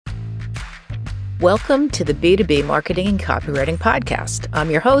Welcome to the B2B Marketing and Copywriting Podcast. I'm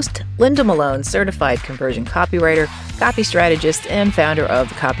your host, Linda Malone, certified conversion copywriter, copy strategist, and founder of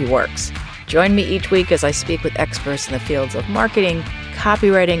Copyworks. Join me each week as I speak with experts in the fields of marketing,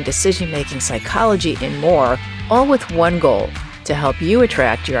 copywriting, decision-making, psychology, and more, all with one goal, to help you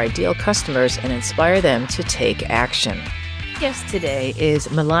attract your ideal customers and inspire them to take action. Guest today is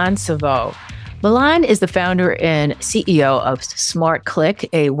Milan Savot. Milan is the founder and CEO of SmartClick,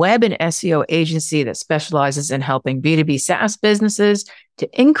 a web and SEO agency that specializes in helping B2B SaaS businesses to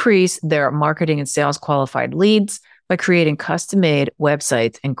increase their marketing and sales qualified leads by creating custom-made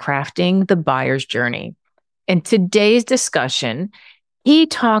websites and crafting the buyer's journey. In today's discussion, he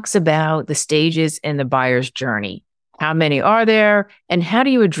talks about the stages in the buyer's journey. How many are there, and how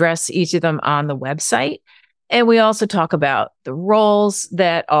do you address each of them on the website? And we also talk about the roles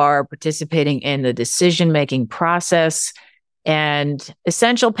that are participating in the decision-making process and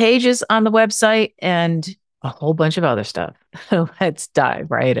essential pages on the website and a whole bunch of other stuff. Let's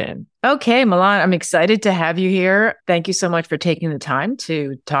dive right in. Okay, Milan, I'm excited to have you here. Thank you so much for taking the time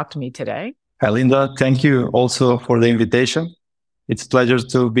to talk to me today. Hi, Linda. Thank you also for the invitation. It's a pleasure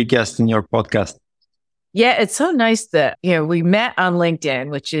to be guest in your podcast. Yeah, it's so nice that, we met on LinkedIn,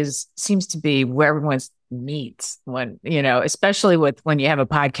 which seems to be where everyone meets when, especially when you have a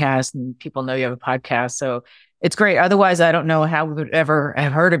podcast and people know you have a podcast. So it's great. Otherwise, I don't know how we would ever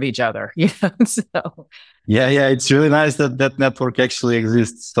have heard of each other. So yeah, it's really nice that network actually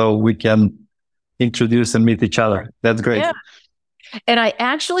exists so we can introduce and meet each other. That's great. Yeah. And I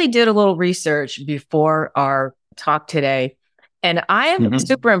actually did a little research before our talk today. And I am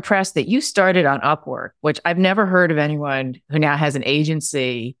super impressed that you started on Upwork, which I've never heard of anyone who now has an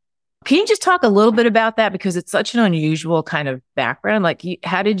agency. Can you just talk a little bit about that? Because it's such an unusual kind of background. Like,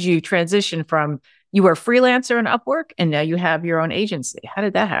 how did you transition from you were a freelancer on Upwork and now you have your own agency? How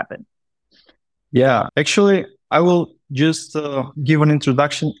did that happen? Yeah, actually, I will just give an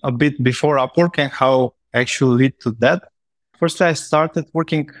introduction a bit before Upwork and how I actually lead to that. First, I started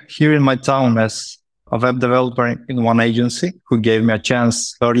working here in my town as a web developer in one agency who gave me a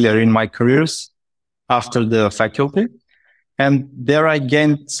chance earlier in my careers after the faculty. And there I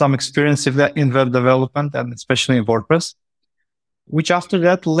gained some experience in web development and especially in WordPress, which after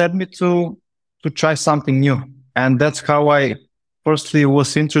that led me to try something new. And that's how I firstly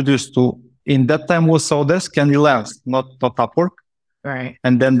was introduced to, in that time was Odesk and Elance, not Upwork. Right.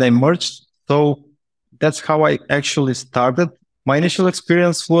 And then they merged. So that's how I actually started. My initial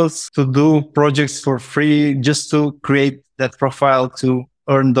experience was to do projects for free, just to create that profile to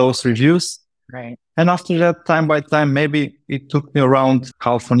earn those reviews. Right. And after that, time by time, maybe it took me around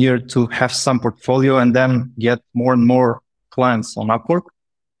half a year to have some portfolio and then get more and more clients on Upwork.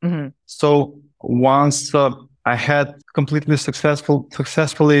 Mm-hmm. So once I had completely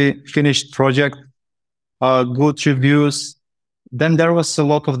successfully finished project, good reviews, then there was a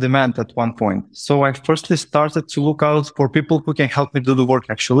lot of demand at one point. So I firstly started to look out for people who can help me do the work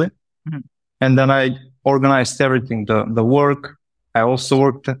actually. Mm-hmm. And then I organized everything, the work. I also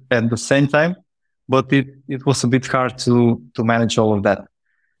worked at the same time, but it was a bit hard to manage all of that.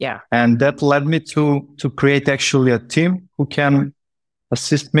 Yeah. And that led me to create actually a team who can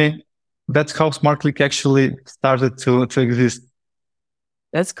assist me. That's how SmartClick actually started to exist.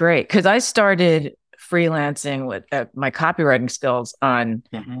 That's great. Because I started freelancing with my copywriting skills on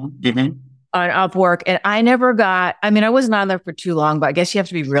Upwork. And I never got, I wasn't on there for too long, but I guess you have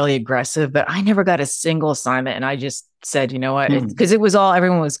to be really aggressive, but I never got a single assignment. And I just said, you know what, because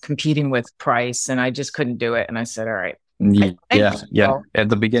everyone was competing with price and I just couldn't do it. And I said, all right. Yeah. At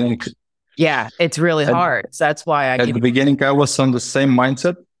the beginning. Yeah, it's really hard. So that's why at the beginning, I was on the same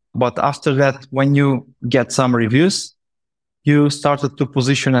mindset. But after that, when you get some reviews, you started to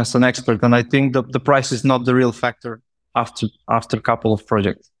position as an expert. And I think the price is not the real factor after a couple of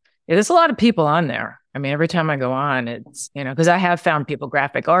projects. Yeah, there's a lot of people on there. Every time I go on, it's, because I have found people,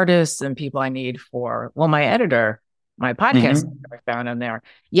 graphic artists and people I need for, my editor, my podcast, I found on there.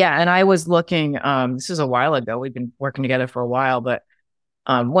 Yeah. And I was looking, this was a while ago. We've been working together for a while, but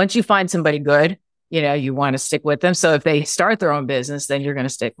once you find somebody good, you want to stick with them. So if they start their own business, then you're going to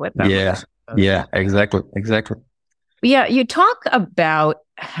stick with them. Yeah, exactly. Yeah, you talk a lot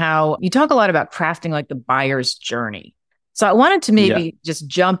about crafting like the buyer's journey. So I wanted to maybe just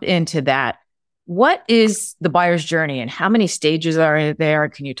jump into that. What is the buyer's journey and how many stages are there?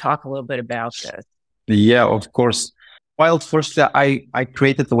 Can you talk a little bit about this? Yeah, of course. Well, first, I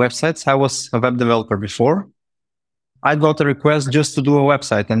created the websites. I was a web developer before. I got a request just to do a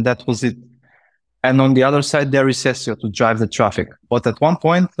website and that was it. And on the other side, there is SEO to drive the traffic. But at one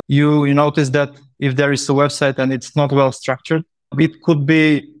point, you notice that if there is a website and it's not well structured, it could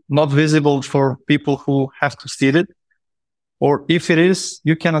be not visible for people who have to see it. Or if it is,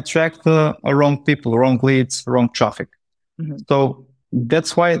 you can attract wrong people, wrong leads, wrong traffic. Mm-hmm. So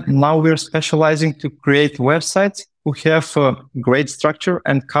that's why now we're specializing to create websites who have a great structure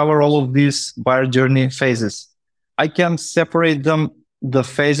and cover all of these buyer journey phases. I can separate them, the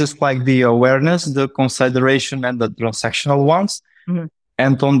phases like the awareness, the consideration, and the transactional ones. Mm-hmm.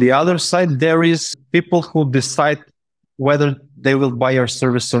 And on the other side, there is people who decide whether they will buy your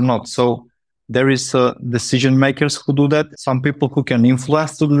service or not. So there is decision makers who do that. Some people who can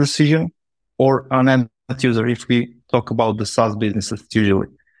influence the decision, or an end user if we talk about the SaaS businesses usually.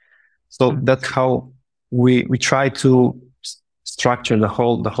 So that's how we try to structure the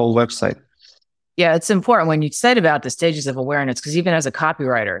whole website. Yeah, it's important when you said about the stages of awareness, because even as a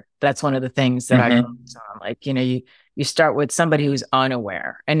copywriter, that's one of the things that I focus on. Like, you start with somebody who's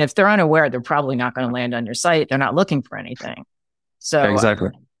unaware. And if they're unaware, they're probably not going to land on your site. They're not looking for anything. So exactly.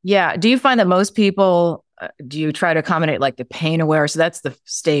 Yeah. Do you find that most people, do you try to accommodate like the pain aware? So that's the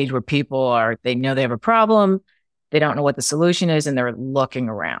stage where people they know they have a problem. They don't know what the solution is and they're looking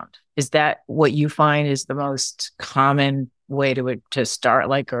around. Is that what you find is the most common way to start,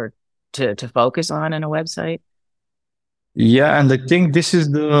 like, or to focus on in a website? Yeah. And I think this is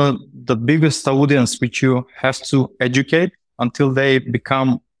the biggest audience which you have to educate until they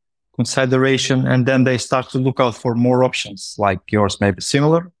become consideration, and then they start to look out for more options like yours, maybe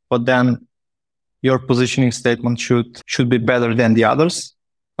similar, but then your positioning statement should be better than the others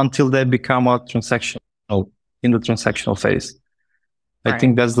until they become in the transactional phase. I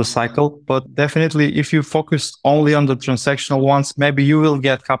think that's the cycle. But definitely, if you focus only on the transactional ones, maybe you will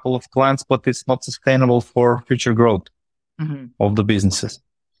get a couple of clients, but it's not sustainable for future growth of the businesses.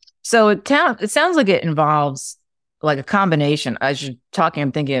 So it sounds like it involves like a combination. As you're talking,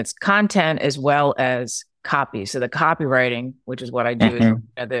 I'm thinking it's content as well as copy. So the copywriting, which is what I do,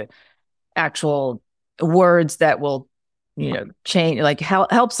 is the actual words that will, change, like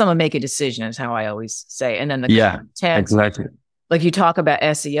help someone make a decision is how I always say. And then the content, exactly. Like you talk about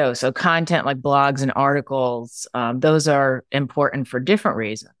SEO. So content like blogs and articles, those are important for different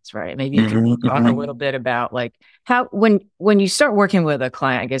reasons, right? Maybe you can talk a little bit about like how, when you start working with a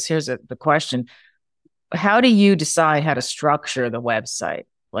client, I guess here's the question. How do you decide how to structure the website?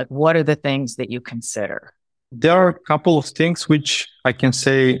 Like, what are the things that you consider? There are a couple of things which I can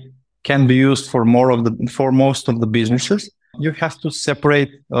say can be used for most of the businesses. You have to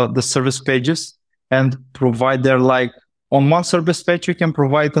separate the service pages and provide there, like on one service page, you can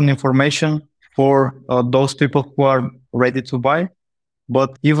provide an information for those people who are ready to buy.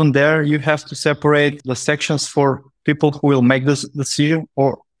 But even there, you have to separate the sections for people who will make this decision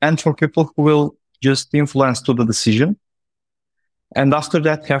and for people who will just influence to the decision. And after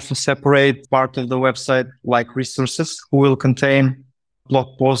that, you have to separate part of the website like resources who will contain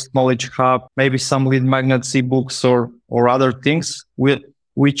blog posts, knowledge hub, maybe some lead magnets, ebooks or other things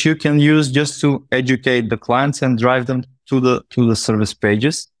which you can use just to educate the clients and drive them to the service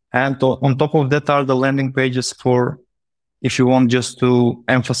pages. And on top of that are the landing pages for if you want just to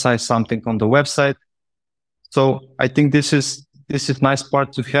emphasize something on the website. So I think this is nice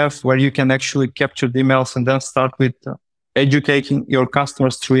part to have where you can actually capture the emails and then start with educating your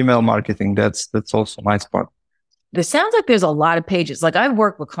customers through email marketing. That's also a nice part. This sounds like there's a lot of pages. Like I've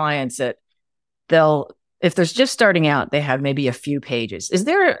worked with clients that if they're just starting out, they have maybe a few pages. Is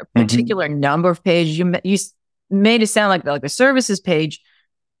there a particular number of pages? You made it sound like the services page.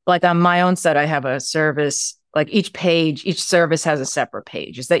 Like on my own site, I have a service, like each service has a separate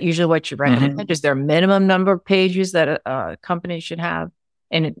page. Is that usually what you recommend? Is there a minimum number of pages that a company should have?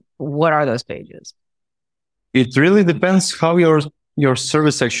 And what are those pages? It really depends how your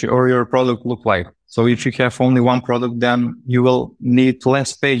service actually or your product look like. So if you have only one product, then you will need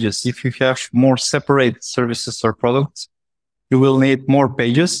less pages. If you have more separate services or products, you will need more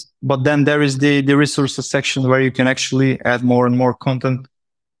pages. But then there is the resources section where you can actually add more and more content,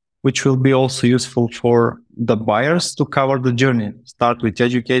 which will be also useful for the buyers to cover the journey. Start with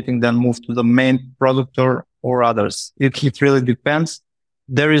educating, then move to the main product or others. It really depends.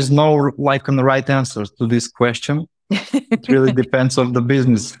 There is no right answer to this question. It really depends on the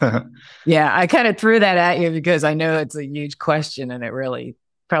business. Yeah, I kind of threw that at you because I know it's a huge question and it really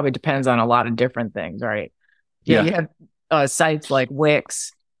probably depends on a lot of different things, right? Yeah. You have sites like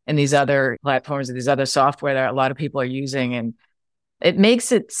Wix and these other platforms and these other software that a lot of people are using, and it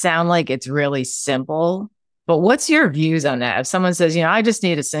makes it sound like it's really simple. But what's your views on that? If someone says, I just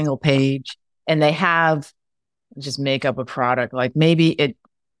need a single page and they just make up a product, like maybe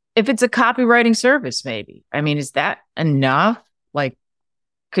if it's a copywriting service, maybe. I mean, is that enough? Like,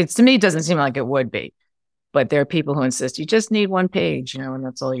 because to me, it doesn't seem like it would be. But there are people who insist you just need one page, and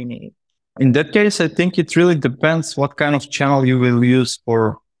that's all you need. In that case, I think it really depends what kind of channel you will use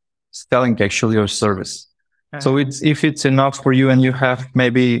for selling actually your service. So if it's enough for you and you have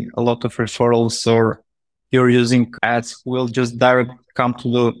maybe a lot of referrals, or you're using ads, will just direct come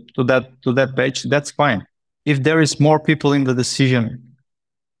to that page, that's fine. If there is more people in the decision,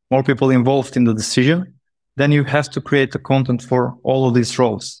 more people involved in the decision, then you have to create the content for all of these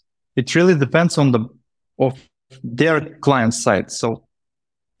roles. It really depends on of their client side. So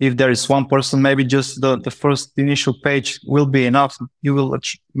if there is one person, maybe just the first initial page will be enough. You will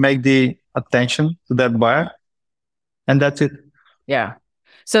make the attention to that buyer, and that's it. Yeah.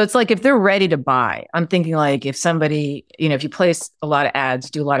 So it's like if they're ready to buy, I'm thinking like if somebody, if you place a lot of ads,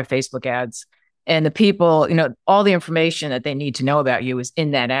 do a lot of Facebook ads, and the people, all the information that they need to know about you is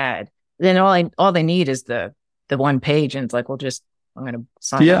in that ad, then all they need is the one page, and it's like, well, I'm going to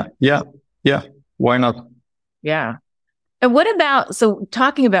sign up. Yeah. Why not? Yeah. And what about, so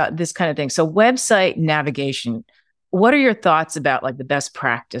talking about this kind of thing, so website navigation, what are your thoughts about like the best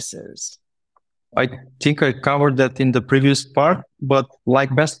practices? I think I covered that in the previous part, but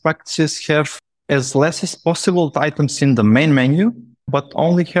like best practices have as less as possible items in the main menu, but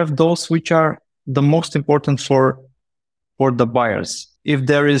only have those which are the most important for the buyers. If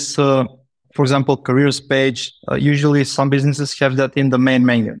there is, for example, careers page, usually some businesses have that in the main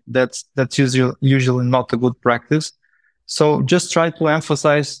menu. That's usually not a good practice. So just try to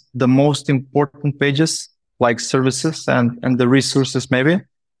emphasize the most important pages, like services and the resources maybe,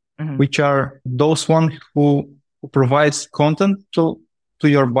 which are those ones who provides content to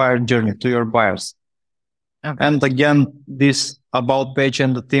your buyer journey, to your buyers. Okay. And again, this about page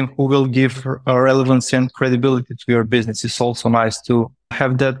and the team who will give a relevance and credibility to your business is also nice to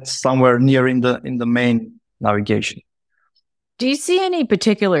have that somewhere near in the main navigation. Do you see any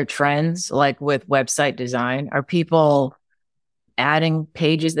particular trends like with website design? Are people adding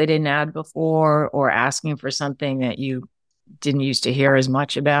pages they didn't add before, or asking for something that you didn't used to hear as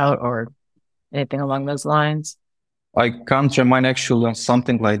much about, or anything along those lines? I can't remind actually on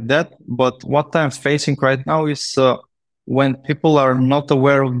something like that, but what I'm facing right now is when people are not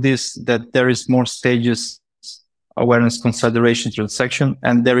aware of this, that there is more stages, awareness, consideration, transaction,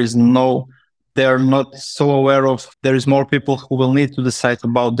 and they're not so aware of, there is more people who will need to decide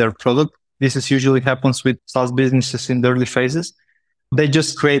about their product. This is usually happens with SaaS businesses in the early phases. They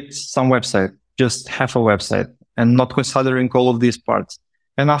just create some website, just half a website, and not considering all of these parts.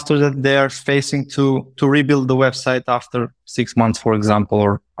 And after that, they are facing to rebuild the website after 6 months, for example,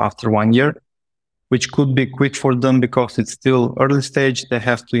 or after 1 year, which could be quick for them because it's still early stage. They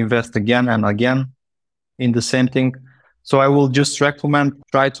have to invest again and again in the same thing. So I will just recommend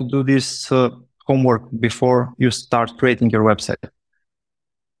try to do this homework before you start creating your website.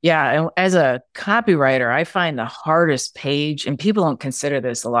 Yeah. And as a copywriter, I find the hardest page, and people don't consider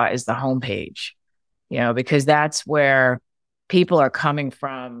this a lot, is the homepage, because that's where people are coming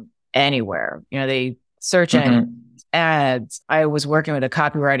from anywhere. They search ads. I was working with a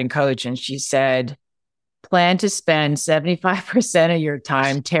copywriting coach, and she said, plan to spend 75% of your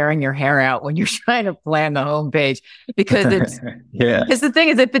time tearing your hair out when you're trying to plan the homepage, because it's, because the thing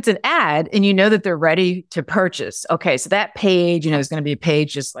is, if it's an ad and you know that they're ready to purchase, okay, so that page, is going to be a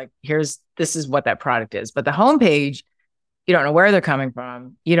page just like, this is what that product is. But the homepage, you don't know where they're coming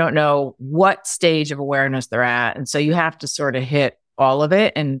from. You don't know what stage of awareness they're at. And so you have to sort of hit all of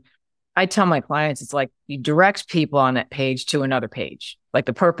it. And I tell my clients, it's like you direct people on that page to another page. Like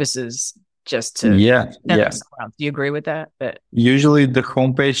the purpose is just to... Yeah. Do you agree with that? Usually the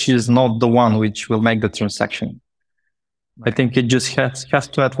homepage is not the one which will make the transaction. Right. I think it just has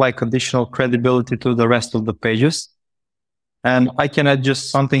to add like additional credibility to the rest of the pages. And I can add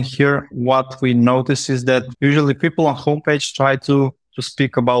just something here. What we notice is that usually people on homepage try to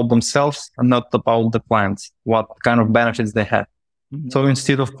speak about themselves and not about the clients, what kind of benefits they have. Mm-hmm. So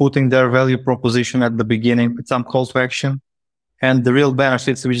instead of putting their value proposition at the beginning with some call to action and the real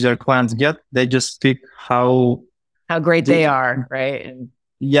benefits which their clients get, they just speak how great they are, right? And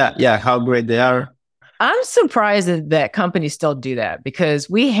how great they are. I'm surprised that companies still do that, because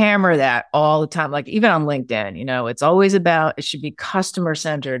we hammer that all the time. Like even on LinkedIn, it's always about, it should be customer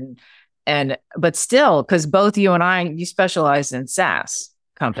centered, but still, because both you and you specialize in SaaS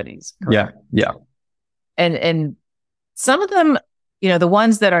companies. Correct? Yeah. And some of them, the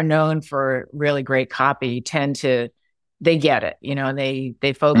ones that are known for really great copy they get it, and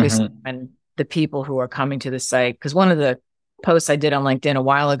they focus on the people who are coming to the site. Because one of the posts I did on LinkedIn a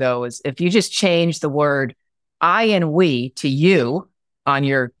while ago was, if you just change the word I and we to you in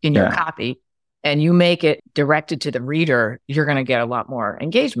your copy, and you make it directed to the reader, you're going to get a lot more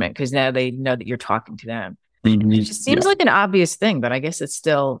engagement because now they know that you're talking to them. Mhm. It just seems like an obvious thing, but I guess it's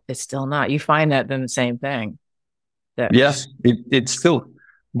still not. You find that then the same thing. Yes, it's still.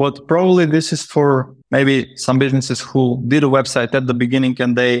 But probably this is for maybe some businesses who did a website at the beginning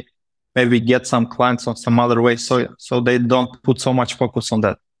and they maybe get some clients on some other way. So they don't put so much focus on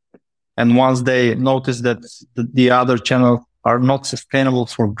that. And once they notice that the other channels are not sustainable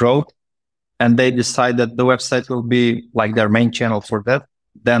for growth and they decide that the website will be like their main channel for that,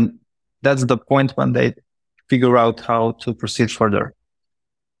 then that's the point when they figure out how to proceed further.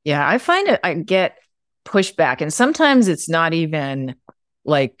 Yeah, I find it, I get pushback. And sometimes it's not even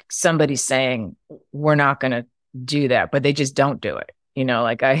like somebody saying, we're not going to do that, but they just don't do it. You know,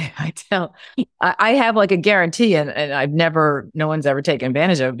 like I have like a guarantee and no one's ever taken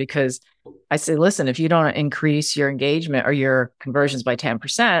advantage of it because I say, listen, if you don't increase your engagement or your conversions by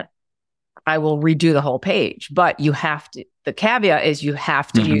 10%, I will redo the whole page. But you have to, the caveat is you have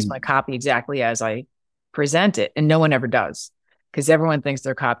to use my copy exactly as I present it. And no one ever does because everyone thinks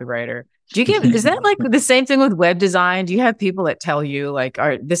they're a copywriter. Is that like the same thing with web design? Do you have people that tell you like, all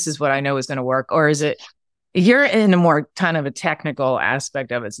right, this is what I know is going to work? Or is it, you're in a more kind of a technical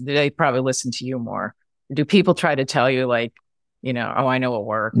aspect of it. So they probably listen to you more. Do people try to tell you like, you know, oh, I know what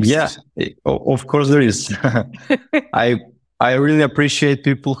works? Yeah, of course there is. I really appreciate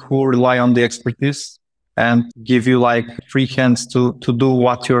people who rely on the expertise and give you like free hands to do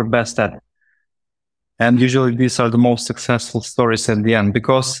what you're best at. And usually these are the most successful stories at the end,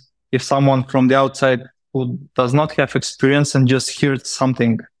 because if someone from the outside who does not have experience and just hears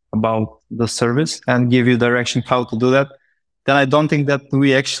something about the service and give you direction how to do that, then I don't think that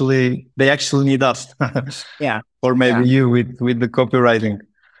they actually need us. Yeah. Or maybe you with the copywriting.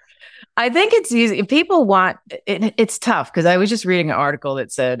 I think it's easy. If people want it, it's tough because I was just reading an article that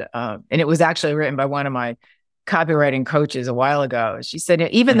said, and it was actually written by one of my copywriting coaches a while ago. She said,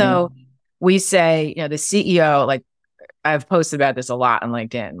 even though we say, you know, the CEO, like I've posted about this a lot on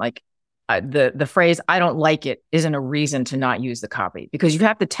LinkedIn, like the phrase, I don't like it isn't a reason to not use the copy because you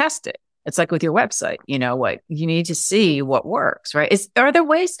have to test it. It's like with your website, you know, what you need to see what works, right? Are there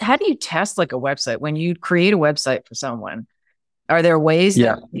ways, how do you test like a website when you create a website for someone? Are there ways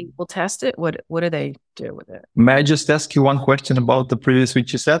that people test it? What do they do with it? May I just ask you one question about the previous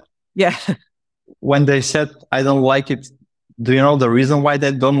which you said? Yeah. When they said, I don't like it, do you know the reason why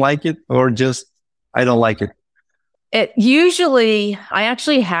they don't like it or just, I don't like it? It usually, I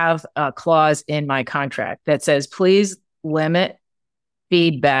actually have a clause in my contract that says, please limit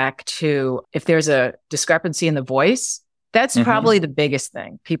feedback to if there's a discrepancy in the voice. That's probably the biggest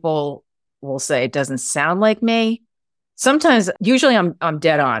thing. People will say it doesn't sound like me. Sometimes, usually I'm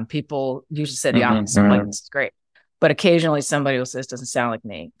dead on. People usually say the opposite, like this is great. But occasionally somebody will say this doesn't sound like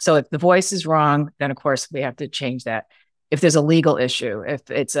me. So if the voice is wrong, then of course we have to change that. If there's a legal issue, if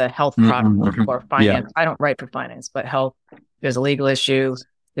it's a health product or finance, I don't write for finance, but health, there's a legal issue.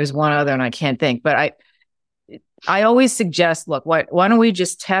 There's one other and I can't think, but I always suggest, look, why don't we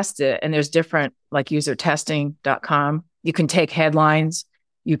just test it? And there's different, like usertesting.com. You can take headlines.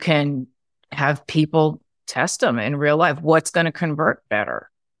 You can have people test them in real life. What's going to convert better?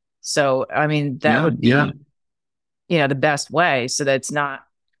 So, I mean, that would be, you know, the best way. So that's not,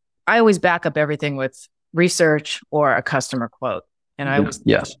 I always back up everything with research or a customer quote. And I always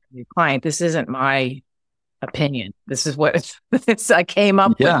tell the client, this isn't my opinion. This is what I came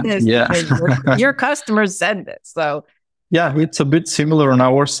up with this. Your customers said this. So yeah, it's a bit similar on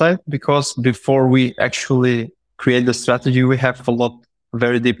our side because before we actually create the strategy, we have a lot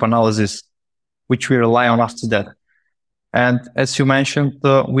very deep analysis, which we rely on after that. And as you mentioned,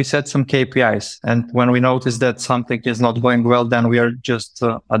 we set some KPIs. And when we notice that something is not going well, then we are just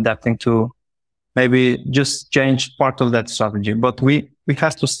adapting to maybe just change part of that strategy. But we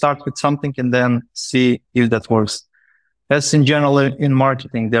have to start with something and then see if that works. As in general, in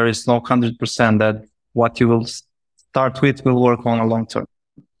marketing, there is no 100% that what you will start with will work on a long term.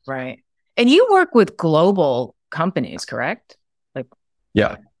 Right. And you work with global companies, correct?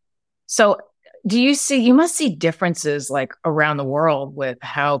 Yeah. So you must see differences like around the world with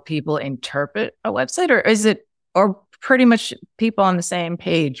how people interpret a website, or pretty much people on the same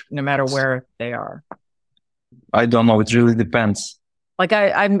page, no matter where they are? I don't know. It really depends. Like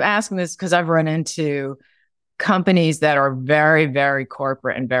I'm asking this because I've run into companies that are very, very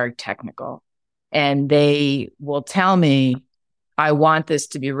corporate and very technical. And they will tell me, I want this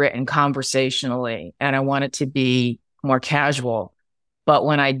to be written conversationally and I want it to be more casual. But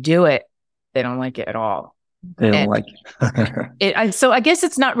when I do it, they don't like it at all. They don't And like it. so I guess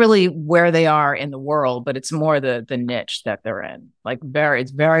it's not really where they are in the world, but it's more the niche that they're in. Like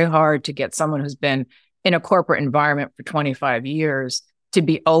it's very hard to get someone who's been in a corporate environment for 25 years to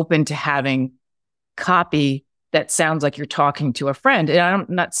be open to having copy that sounds like you're talking to a friend. And I'm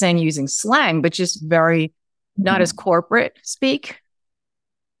not saying using slang, but just very not as corporate speak.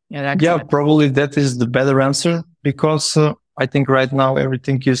 Yeah, probably that is the better answer because I think right now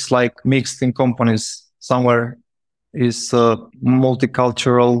everything is like mixed in companies. Somewhere is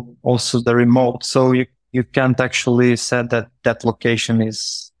multicultural, also the remote. So you can't actually say that location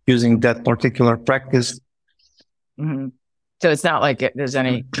is using that particular practice. Mm-hmm. So it's not like there's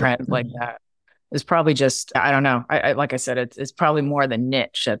any trend like that. It's probably just, I don't know. I like I said, it's probably more the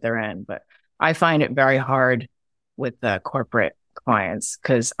niche that they're in, but I find it very hard with corporate clients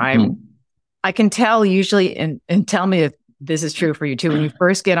because I can tell usually, and tell me if this is true for you too. When you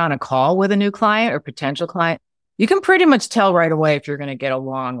first get on a call with a new client or potential client, you can pretty much tell right away if you're going to get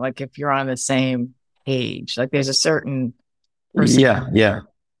along, like if you're on the same page. Like there's a certain person. Yeah.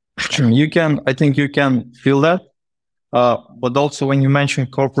 I think you can feel that. But also when you mention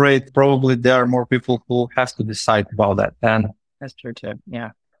corporate, probably there are more people who have to decide about that. And that's true too.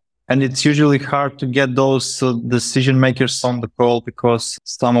 Yeah. And it's usually hard to get those decision makers on the call because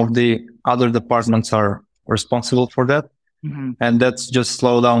some of the other departments are responsible for that. Mm-hmm. And that's just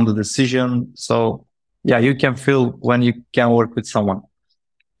slow down the decision. So yeah, you can feel when you can work with someone.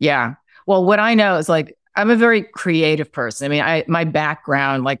 Yeah. Well, what I know is like, I'm a very creative person. I mean, my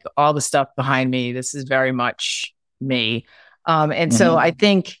background, like all the stuff behind me, this is very much me. And so I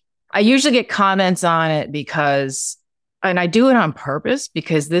think I usually get comments on it because, and I do it on purpose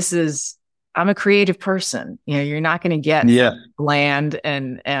because I'm a creative person. You know, you're not going to get bland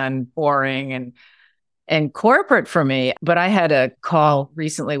and boring and corporate for me. But I had a call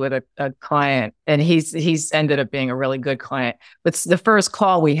recently with a client, and he's ended up being a really good client. But the first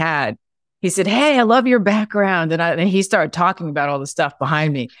call we had, he said, "Hey, I love your background," and he started talking about all the stuff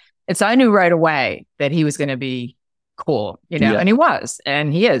behind me, and so I knew right away that he was going to be cool, and he was,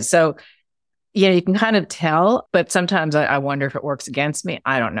 and he is. So, you can kind of tell, but sometimes I wonder if it works against me.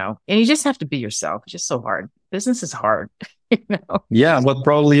 I don't know. And you just have to be yourself. It's just so hard. Business is hard, Yeah, but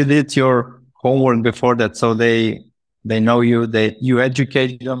probably you did your homework before that, so they know you, you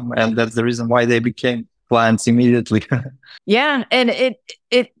educate them, and that's the reason why they became clients immediately. Yeah, and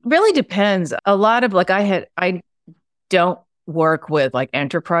it really depends. A lot of I don't work with like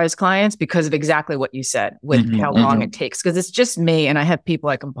enterprise clients because of exactly what you said with how long it takes, because it's just me and I have people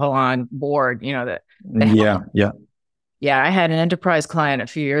I can pull on board, that I had an enterprise client a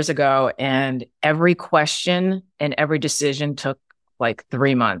few years ago, and every question and every decision took like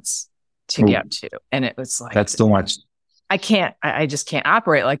 3 months to get to, and it was like, that's too much. I just can't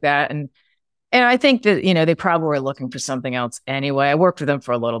operate like that. And I think that, they probably were looking for something else anyway. I worked with them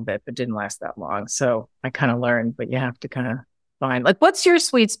for a little bit, but didn't last that long. So I kind of learned, but you have to kind of find, like, what's your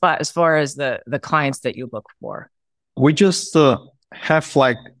sweet spot as far as the clients that you look for? We just have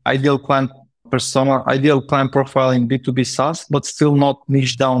like ideal client persona, ideal client profile in B2B SaaS, but still not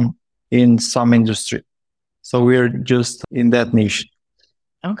niche down in some industry. So we're just in that niche.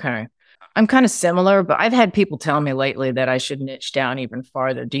 Okay. I'm kind of similar, but I've had people tell me lately that I should niche down even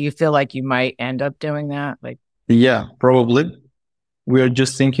farther. Do you feel like you might end up doing that? Yeah, probably. We are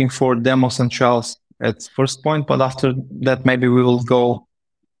just thinking for demos and trials at first point, but after that, maybe we will go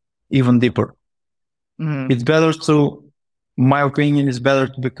even deeper. It's better my opinion is better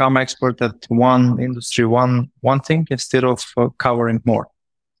to become expert at one industry, one thing, instead of covering more.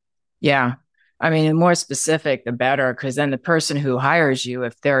 Yeah. I mean, the more specific, the better, because then the person who hires you,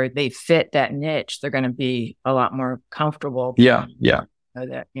 if they fit that niche, they're going to be a lot more comfortable. Yeah.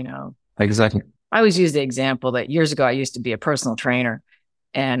 That, Exactly. I always use the example that years ago, I used to be a personal trainer,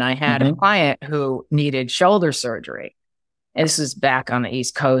 and I had a client who needed shoulder surgery. And this was back on the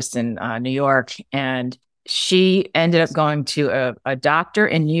East Coast in New York. And she ended up going to a doctor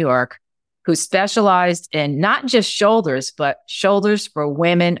in New York who specialized in not just shoulders, but shoulders for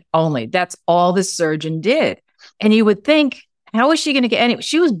women only. That's all the surgeon did. And you would think, how is she going to get any?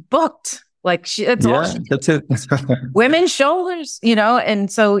 She was booked. Like that's it. Women's shoulders,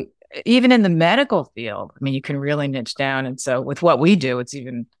 and so even in the medical field, I mean, you can really niche down. And so with what we do, it's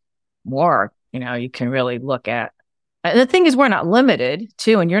even more, you can really look at. And the thing is, we're not limited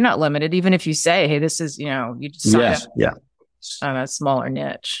too, and you're not limited. Even if you say, hey, this is, you just sign up on a smaller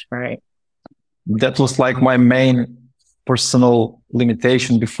niche, right? That was like my main personal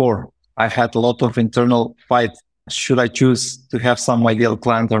limitation before. I had a lot of internal fight. Should I choose to have some ideal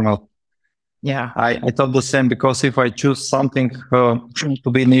client or not? Yeah. I thought the same, because if I choose something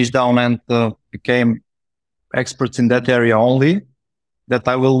to be niche down and became experts in that area only, that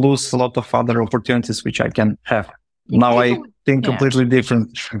I will lose a lot of other opportunities which I can have. Now I think completely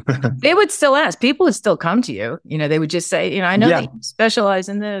different. They would still ask. People would still come to you. They would just say, I know that you specialize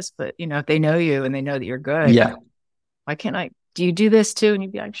in this, but if they know you and they know that you're good, why can't I? Do you do this too? And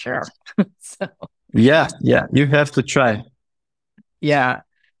you'd be like, sure. Yeah, you have to try. Yeah.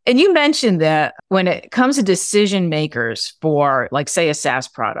 And you mentioned that when it comes to decision makers for, like, say, a SaaS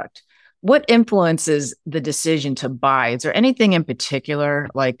product, what influences the decision to buy? Is there anything in particular,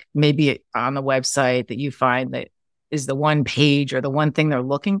 like maybe on the website, that you find that is the one page or the one thing they're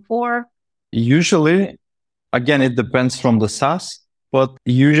looking for? Usually, again, it depends from the SaaS, but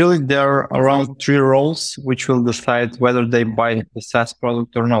usually there are around 3 roles which will decide whether they buy the SaaS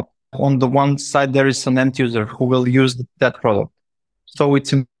product or not. On the one side, there is an end user who will use that product. So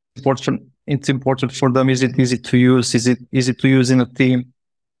it's important for them. Is it easy to use? Is it easy to use in a team?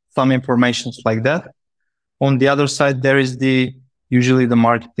 Some information like that. On the other side, there is usually the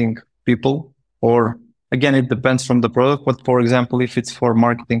marketing people, or again, it depends from the product. But for example, if it's for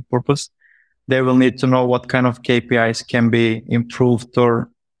marketing purpose, they will need to know what kind of KPIs can be improved or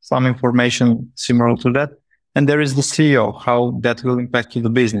some information similar to that. And there is the CEO, how that will impact the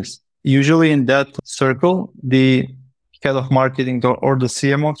business. Usually in that circle, the head of marketing or the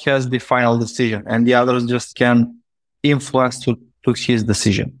CMO has the final decision, and the others just can influence to his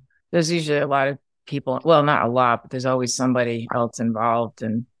decision. There's usually a lot of people, well, not a lot, but there's always somebody else involved.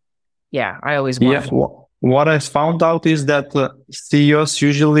 And I always want. Yeah, what I found out is that CEOs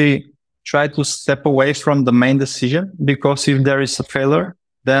usually try to step away from the main decision, because if there is a failure,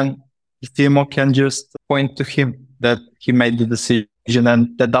 then the CMO can just point to him that he made the decision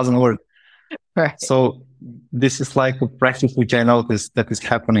and that doesn't work. Right. So this is like a practice which I noticed that is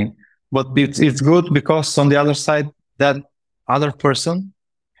happening. But it's good because on the other side, that other person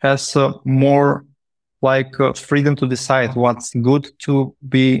has more freedom to decide what's good to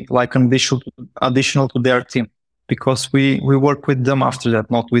be like additional to their team, because we work with them after that,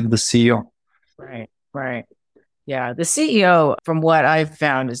 not with the CEO. Right. Yeah. The CEO, from what I've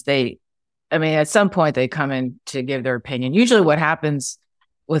found, is at some point they come in to give their opinion. Usually what happens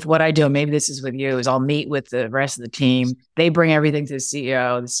with what I do, maybe this is with you, is I'll meet with the rest of the team. They bring everything to the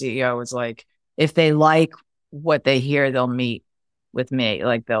CEO. The CEO is like, if they like what they hear, they'll meet with me.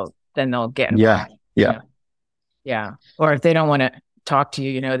 Like they'll get involved. Yeah. Or if they don't want to talk to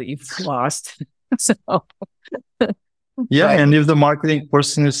you, that you've lost. So and if the marketing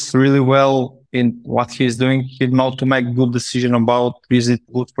person is really well in what he's doing, he knows to make good decision about is it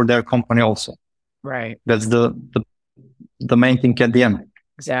good for their company also. Right. That's the main thing at the end.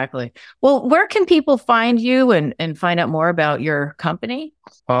 Exactly. Well, where can people find you and find out more about your company?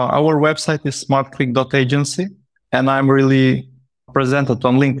 Our website is smartclick.agency, and I'm really presented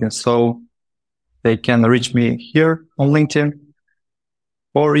on LinkedIn. So they can reach me here on LinkedIn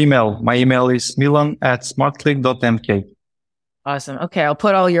or email. My email is milan@smartclick.mk. Awesome. Okay. I'll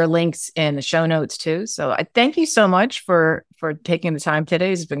put all your links in the show notes too. So I thank you so much for taking the time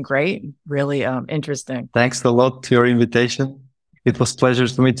today. It's been great. Really interesting. Thanks a lot to your invitation. It was a pleasure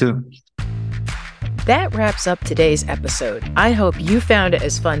to me too. That wraps up today's episode. I hope you found it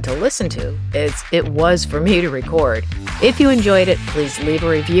as fun to listen to as it was for me to record. If you enjoyed it, please leave a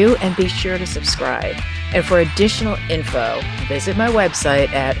review and be sure to subscribe. And for additional info, visit my website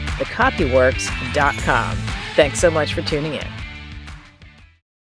at thecopyworks.com. Thanks so much for tuning in.